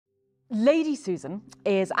Lady Susan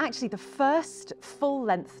is actually the first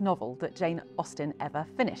full-length novel that Jane Austen ever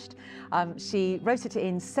finished. She wrote it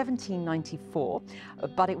in 1794,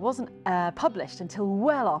 but it wasn't published until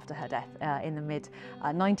well after her death in the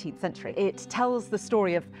mid-19th century. It tells the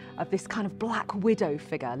story of this kind of black widow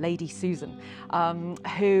figure, Lady Susan,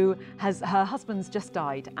 who her husband's just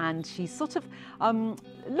died, and she's sort of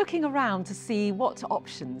looking around to see what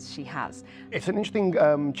options she has. It's an interesting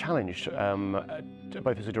challenge,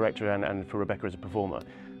 both as a director and for Rebecca as a performer.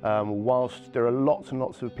 Whilst there are lots and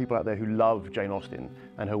lots of people out there who love Jane Austen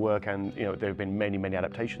and her work, and there have been many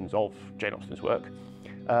adaptations of Jane Austen's work,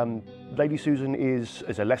 Lady Susan is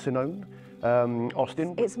a lesser known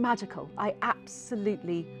Austen. It's magical. I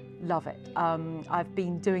absolutely love it. I've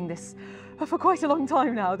been doing this for quite a long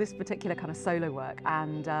time now, this particular kind of solo work,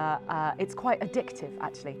 and it's quite addictive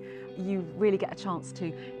actually. You really get a chance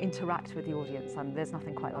to interact with the audience, and there's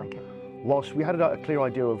nothing quite like it. Whilst we had a clear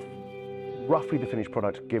idea of roughly the finished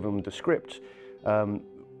product given the script,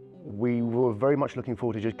 we were very much looking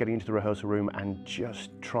forward to just getting into the rehearsal room and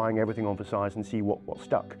just trying everything on for size and see what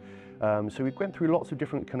stuck. So we went through lots of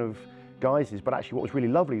different kind of guises, but actually what was really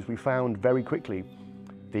lovely is we found very quickly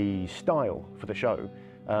the style for the show,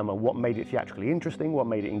 and what made it theatrically interesting, what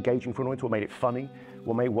made it engaging for an audience, what made it funny,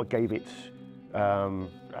 what gave it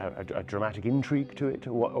a dramatic intrigue to it,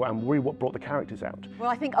 and really what brought the characters out. Well,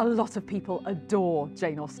 I think a lot of people adore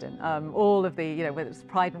Jane Austen. All of the, whether it's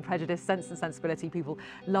Pride and Prejudice, Sense and Sensibility, people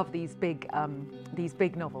love these big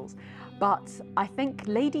novels. But I think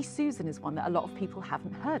Lady Susan is one that a lot of people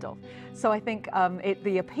haven't heard of. So I think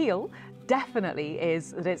the appeal definitely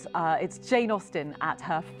is that it's Jane Austen at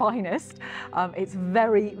her finest. It's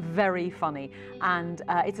very funny, and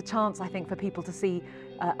it's a chance, I think, for people to see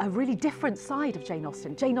a really different side of Jane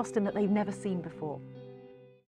Austen that they've never seen before.